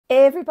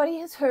Everybody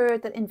has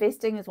heard that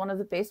investing is one of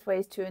the best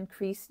ways to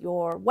increase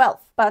your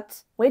wealth.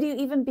 But where do you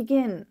even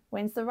begin?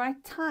 When's the right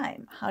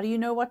time? How do you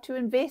know what to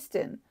invest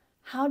in?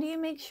 How do you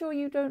make sure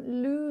you don't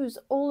lose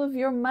all of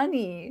your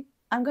money?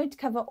 I'm going to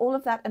cover all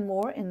of that and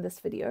more in this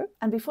video.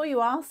 And before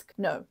you ask,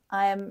 no,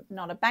 I am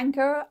not a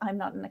banker. I'm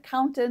not an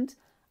accountant.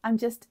 I'm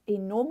just a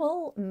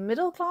normal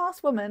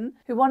middle-class woman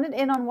who wanted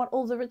in on what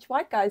all the rich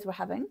white guys were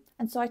having.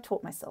 And so I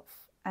taught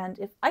myself. And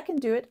if I can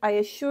do it, I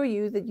assure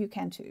you that you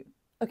can too.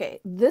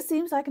 Okay, this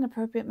seems like an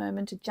appropriate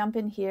moment to jump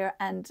in here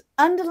and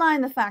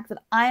underline the fact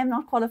that I am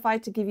not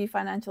qualified to give you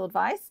financial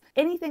advice.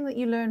 Anything that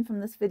you learn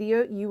from this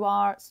video, you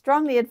are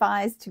strongly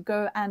advised to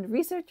go and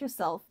research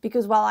yourself,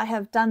 because while I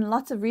have done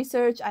lots of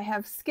research, I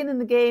have skin in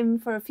the game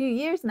for a few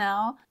years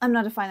now, I'm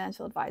not a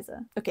financial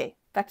advisor. Okay,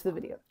 back to the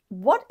video.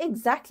 What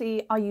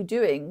exactly are you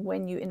doing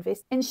when you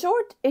invest? In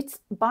short, it's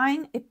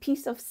buying a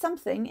piece of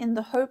something in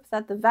the hope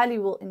that the value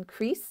will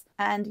increase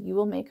and you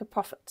will make a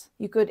profit.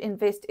 You could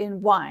invest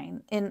in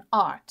wine, in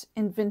art,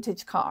 in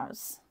vintage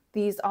cars.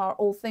 These are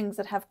all things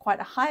that have quite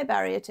a high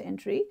barrier to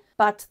entry,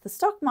 but the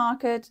stock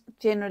market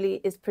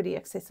generally is pretty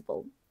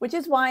accessible, which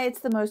is why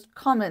it's the most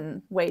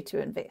common way to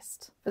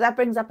invest. But that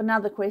brings up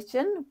another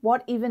question.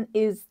 What even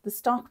is the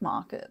stock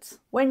market?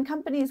 When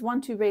companies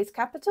want to raise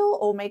capital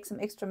or make some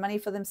extra money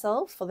for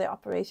themselves, for their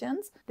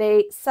operations,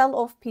 they sell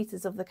off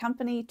pieces of the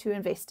company to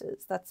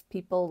investors. That's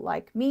people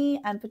like me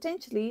and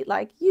potentially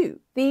like you.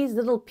 These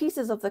little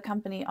pieces of the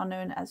company are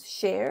known as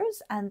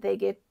shares, and they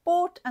get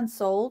bought and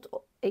sold,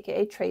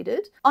 aka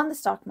traded, on the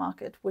stock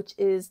market, which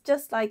is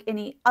just like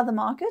any other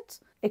market,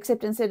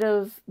 except instead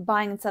of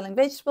buying and selling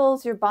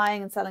vegetables, you're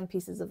buying and selling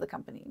pieces of the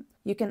company.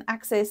 You can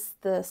access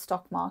the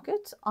stock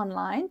market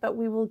online, but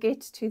we will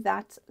get to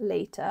that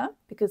later,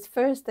 because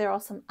first there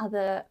are some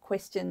other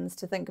questions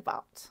to think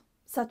about,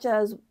 such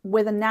as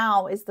whether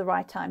now is the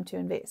right time to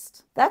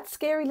invest. That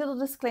scary little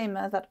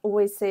disclaimer that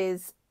always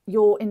says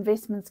your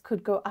investments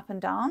could go up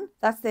and down,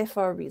 that's there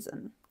for a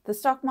reason. The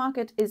stock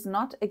market is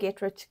not a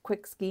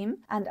get-rich-quick scheme,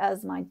 and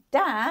as my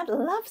dad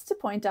loves to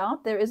point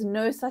out, there is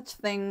no such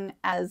thing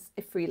as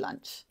a free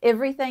lunch.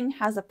 Everything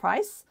has a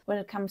price when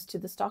it comes to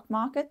the stock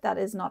market. That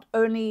is not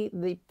only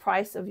the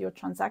price of your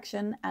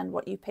transaction and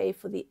what you pay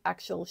for the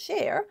actual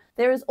share,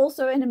 there is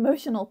also an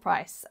emotional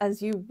price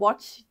as you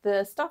watch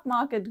the stock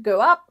market go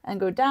up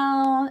and go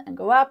down and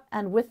go up,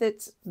 and with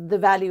it, the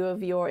value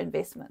of your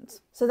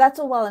investment. So that's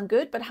all well and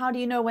good, but how do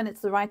you know when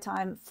it's the right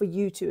time for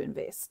you to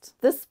invest?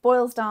 This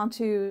boils down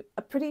to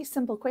a pretty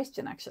simple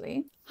question,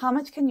 actually. How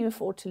much can you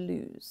afford to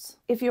lose?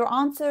 If your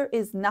answer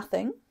is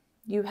nothing,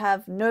 you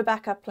have no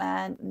backup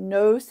plan,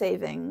 no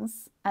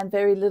savings, and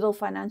very little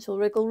financial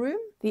wiggle room,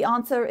 the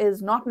answer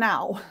is not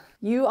now.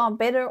 You are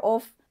better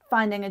off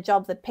finding a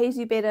job that pays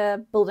you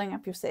better, building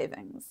up your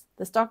savings.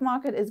 The stock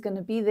market is going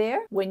to be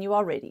there when you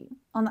are ready.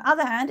 On the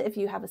other hand, if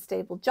you have a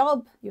stable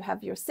job, you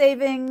have your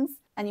savings,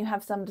 and you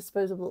have some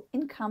disposable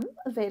income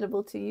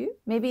available to you,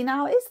 maybe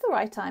now is the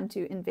right time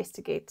to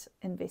investigate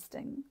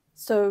investing.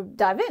 So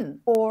dive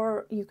in,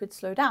 or you could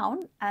slow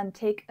down and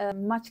take a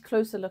much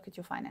closer look at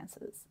your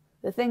finances.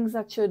 The things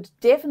that should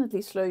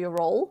definitely slow your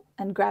roll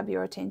and grab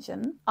your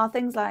attention are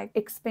things like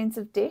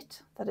expensive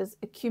debt that is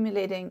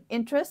accumulating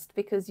interest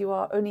because you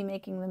are only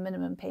making the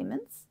minimum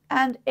payments,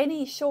 and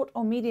any short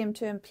or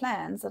medium-term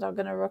plans that are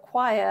going to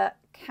require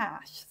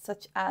cash,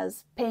 such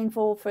as paying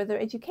for further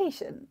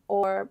education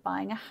or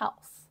buying a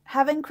house.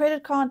 Having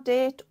credit card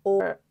debt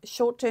or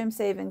short-term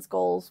savings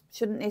goals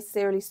shouldn't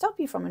necessarily stop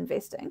you from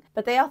investing,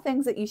 but they are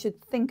things that you should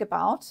think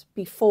about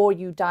before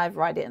you dive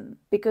right in,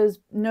 because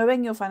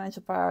knowing your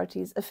financial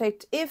priorities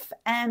affect if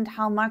and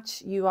how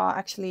much you are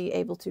actually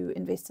able to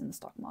invest in the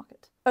stock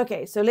market.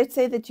 Okay, so let's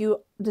say that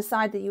you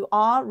decide that you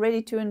are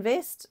ready to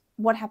invest.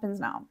 What happens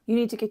now? You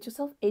need to get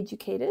yourself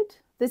educated.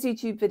 This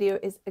YouTube video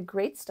is a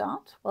great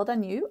start. Well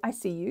done you, I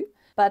see you.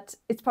 But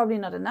it's probably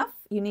not enough.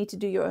 You need to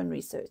do your own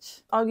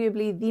research.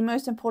 Arguably, the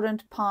most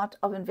important part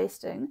of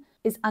investing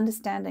is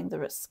understanding the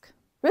risk.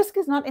 Risk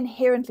is not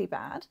inherently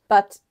bad,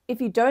 but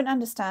if you don't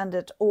understand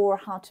it or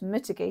how to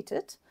mitigate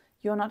it,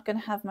 you're not going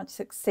to have much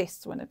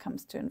success when it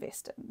comes to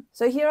investing.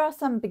 So here are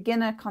some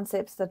beginner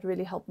concepts that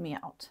really help me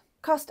out.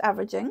 Cost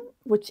averaging,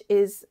 which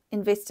is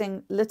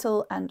investing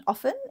little and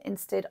often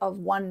instead of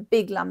one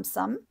big lump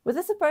sum. With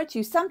this approach,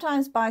 you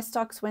sometimes buy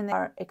stocks when they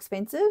are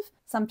expensive,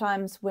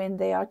 sometimes when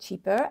they are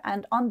cheaper,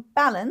 and on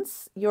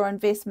balance, your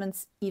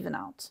investments even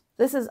out.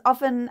 This is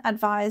often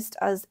advised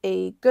as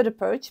a good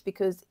approach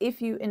because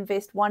if you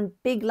invest one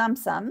big lump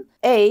sum,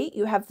 A,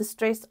 you have the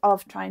stress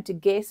of trying to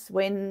guess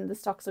when the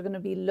stocks are going to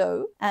be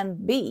low,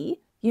 and B,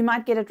 you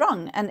might get it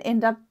wrong and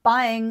end up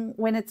buying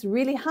when it's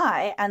really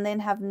high and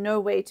then have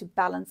no way to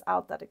balance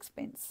out that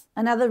expense.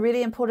 Another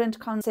really important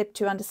concept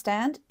to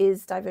understand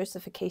is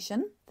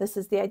diversification. This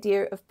is the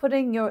idea of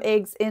putting your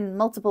eggs in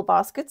multiple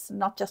baskets,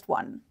 not just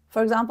one.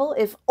 For example,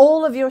 if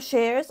all of your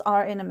shares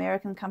are in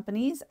American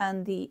companies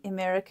and the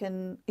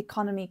American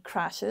economy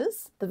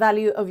crashes, the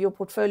value of your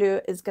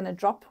portfolio is going to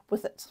drop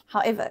with it.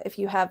 However, if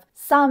you have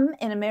some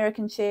in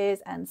American shares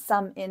and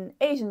some in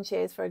Asian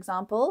shares, for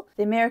example,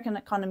 the American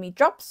economy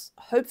drops,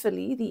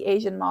 hopefully the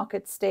Asian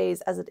market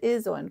stays as it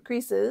is or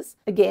increases.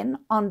 Again,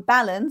 on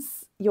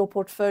balance, your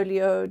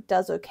portfolio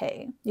does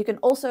okay. You can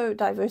also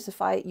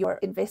diversify your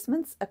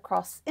investments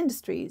across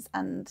industries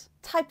and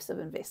types of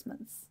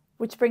investments.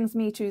 Which brings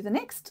me to the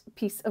next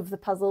piece of the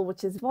puzzle,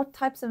 which is what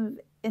types of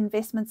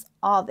investments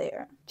are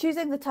there?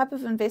 Choosing the type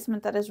of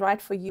investment that is right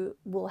for you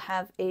will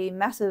have a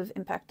massive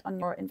impact on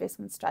your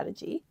investment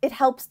strategy. It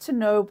helps to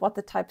know what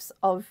the types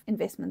of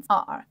investments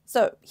are.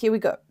 So here we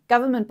go.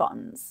 Government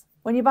bonds.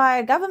 When you buy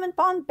a government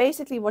bond,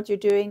 basically what you're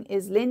doing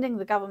is lending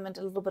the government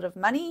a little bit of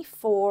money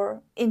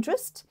for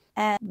interest.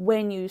 And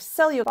when you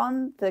sell your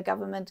bond, the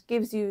government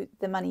gives you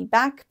the money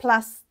back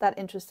plus that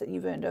interest that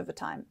you've earned over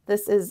time.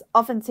 This is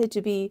often said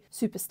to be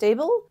super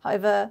stable,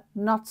 however,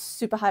 not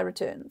super high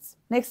returns.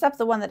 Next up,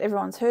 the one that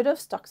everyone's heard of,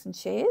 stocks and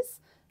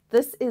shares.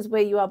 This is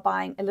where you are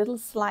buying a little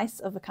slice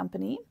of a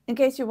company. In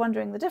case you're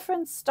wondering the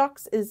difference,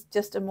 stocks is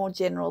just a more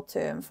general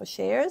term for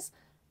shares.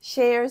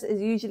 Shares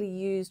is usually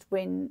used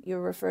when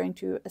you're referring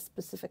to a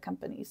specific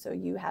company. So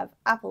you have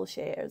Apple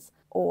shares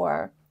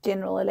or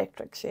General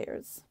Electric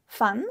shares.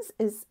 Funds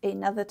is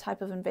another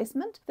type of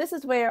investment. This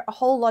is where a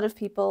whole lot of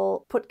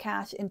people put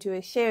cash into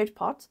a shared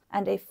pot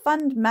and a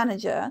fund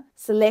manager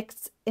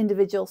selects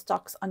individual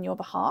stocks on your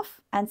behalf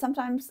and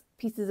sometimes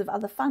pieces of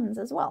other funds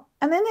as well.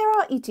 And then there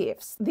are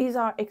ETFs. These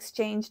are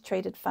exchange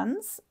traded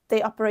funds.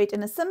 They operate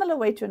in a similar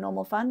way to a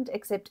normal fund,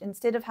 except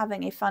instead of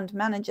having a fund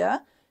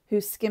manager who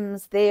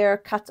skims their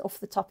cut off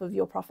the top of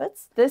your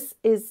profits, this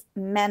is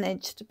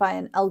managed by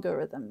an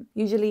algorithm.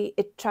 Usually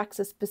it tracks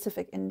a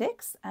specific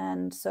index,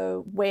 and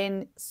so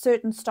when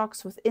certain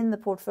stocks within the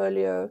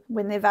portfolio,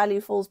 when their value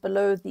falls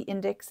below the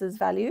index's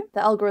value,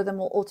 the algorithm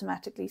will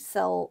automatically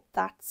sell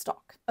that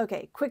stock.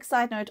 Okay, quick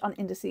side note on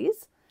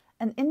indices.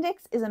 An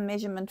index is a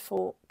measurement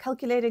for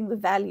calculating the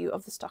value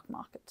of the stock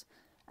market,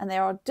 and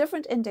there are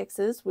different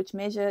indexes which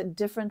measure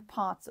different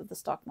parts of the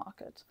stock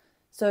market.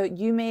 So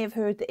you may have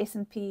heard the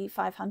S&P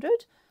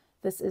 500.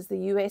 This is the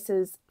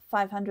US's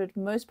 500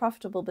 most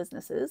profitable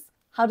businesses.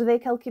 How do they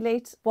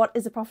calculate what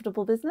is a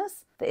profitable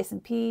business? The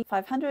S&P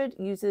 500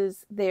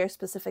 uses their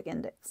specific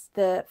index.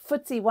 The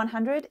FTSE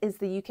 100 is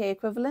the UK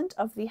equivalent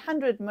of the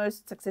 100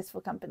 most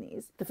successful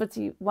companies. The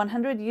FTSE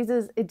 100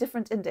 uses a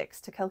different index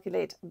to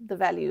calculate the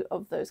value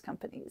of those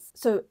companies.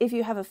 So if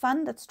you have a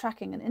fund that's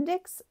tracking an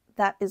index,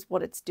 that is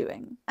what it's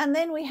doing. And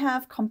then we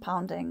have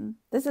compounding.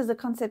 This is a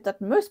concept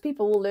that most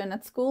people will learn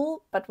at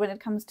school, but when it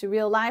comes to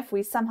real life,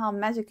 we somehow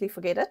magically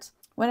forget it.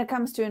 When it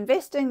comes to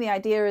investing, the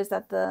idea is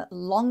that the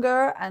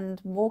longer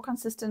and more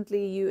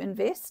consistently you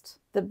invest,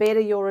 the better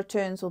your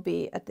returns will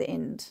be at the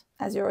end,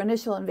 as your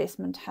initial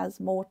investment has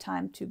more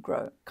time to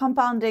grow.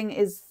 Compounding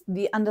is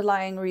the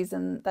underlying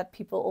reason that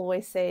people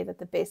always say that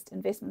the best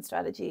investment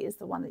strategy is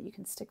the one that you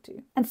can stick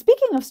to. And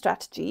speaking of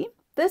strategy,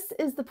 this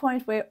is the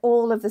point where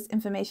all of this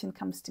information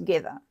comes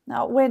together.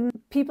 Now, when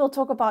people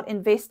talk about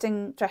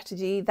investing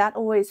strategy, that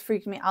always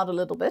freaked me out a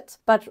little bit.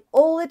 But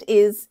all it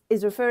is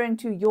referring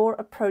to your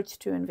approach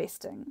to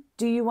investing.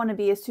 Do you want to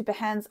be a super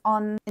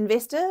hands-on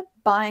investor,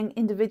 buying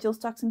individual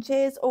stocks and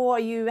shares, or are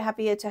you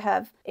happier to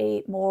have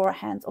a more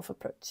hands-off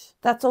approach?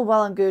 That's all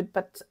well and good,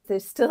 but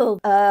there's still,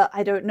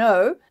 I don't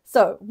know.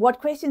 So what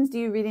questions do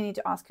you really need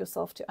to ask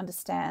yourself to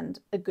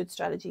understand a good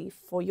strategy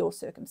for your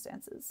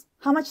circumstances?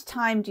 How much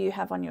time do you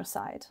have on your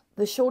side?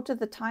 The shorter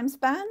the time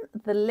span,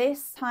 the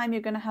less time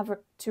you're going to have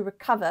to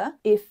recover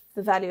if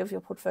the value of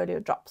your portfolio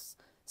drops.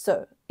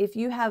 So if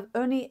you have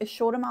only a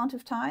short amount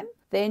of time,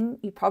 then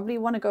you probably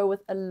want to go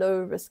with a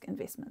low risk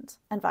investment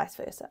and vice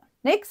versa.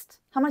 Next,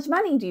 how much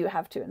money do you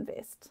have to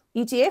invest?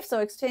 ETFs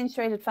or exchange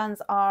traded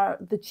funds are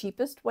the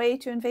cheapest way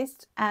to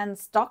invest, and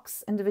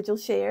stocks, individual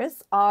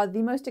shares, are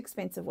the most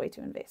expensive way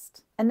to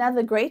invest.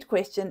 Another great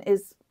question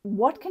is,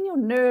 what can your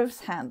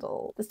nerves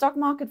handle? The stock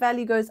market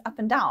value goes up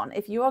and down.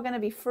 If you are going to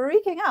be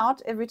freaking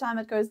out every time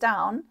it goes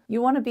down,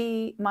 you want to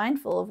be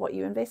mindful of what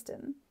you invest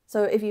in.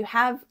 So if you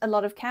have a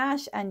lot of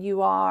cash and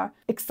you are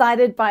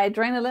excited by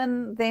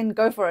adrenaline, then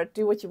go for it,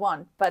 do what you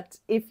want. But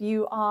if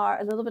you are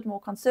a little bit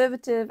more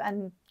conservative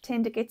and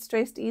tend to get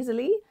stressed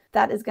easily,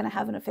 that is going to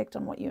have an effect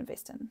on what you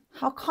invest in.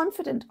 How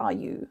confident are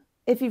you?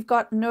 If you've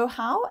got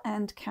know-how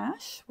and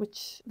cash,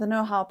 which the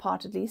know-how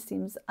part at least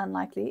seems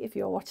unlikely if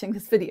you're watching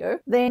this video,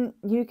 then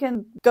you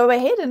can go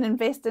ahead and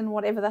invest in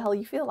whatever the hell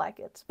you feel like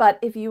it. But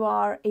if you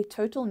are a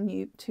total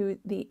noob to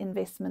the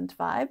investment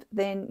vibe,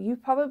 then you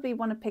probably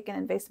want to pick an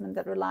investment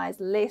that relies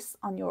less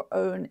on your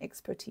own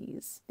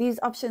expertise. These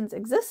options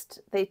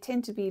exist. They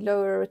tend to be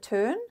lower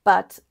return,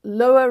 but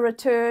lower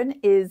return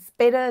is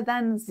better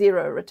than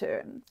zero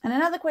return. And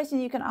another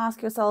question you can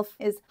ask yourself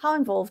is, how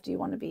involved do you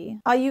want to be?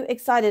 Are you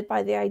excited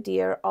by the idea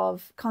idea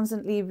of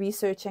constantly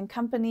researching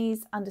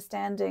companies,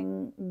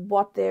 understanding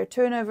what their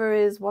turnover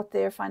is, what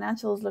their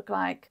financials look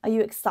like? Are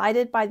you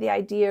excited by the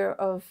idea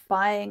of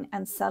buying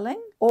and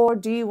selling? Or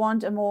do you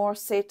want a more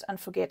set and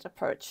forget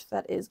approach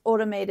that is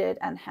automated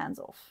and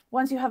hands-off?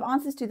 Once you have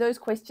answers to those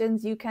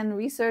questions, you can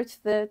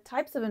research the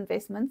types of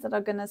investments that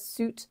are going to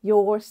suit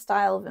your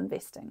style of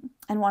investing.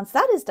 And once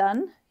that is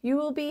done, you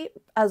will be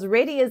as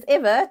ready as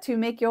ever to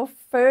make your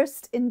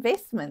first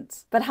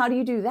investment. But how do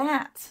you do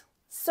that?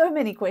 So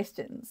many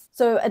questions.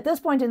 So at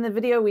this point in the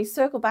video, we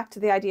circle back to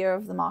the idea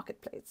of the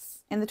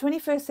marketplace. In the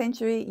 21st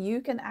century,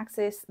 you can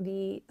access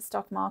the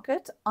stock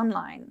market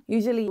online.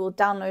 Usually you will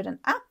download an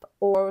app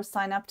or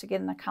sign up to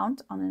get an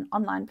account on an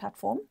online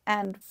platform.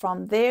 And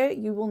from there,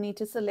 you will need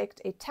to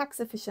select a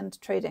tax-efficient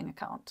trading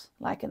account,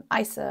 like an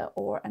ISA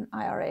or an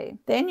IRA.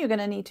 Then you're going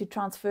to need to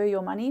transfer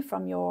your money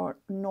from your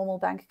normal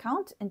bank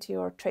account into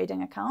your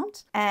trading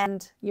account.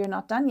 And you're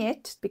not done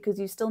yet because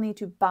you still need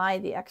to buy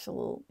the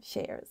actual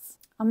shares.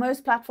 On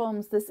most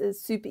platforms, this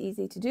is super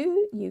easy to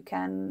do. You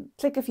can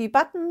click a few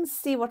buttons,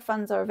 see what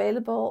funds are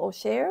available or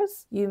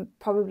shares. You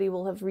probably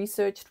will have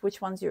researched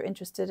which ones you're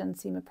interested in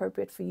seem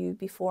appropriate for you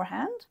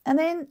beforehand. And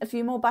then a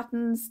few more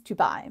buttons to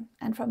buy.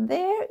 And from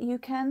there, you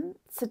can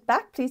sit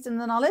back, pleased in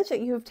the knowledge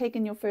that you have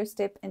taken your first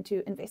step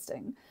into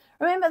investing.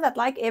 Remember that,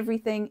 like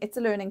everything, it's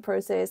a learning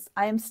process.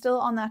 I am still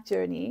on that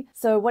journey.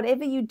 So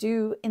whatever you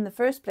do in the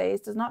first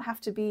place does not have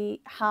to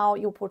be how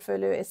your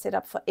portfolio is set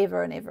up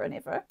forever and ever and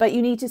ever. But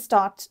you need to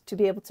start to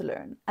be able to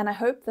learn. And I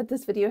hope that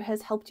this video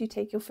has helped you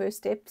take your first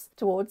steps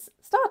towards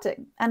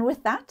starting. And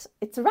with that,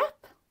 it's a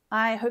wrap.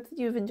 I hope that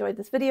you've enjoyed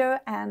this video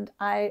and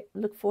I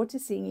look forward to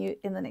seeing you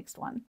in the next one.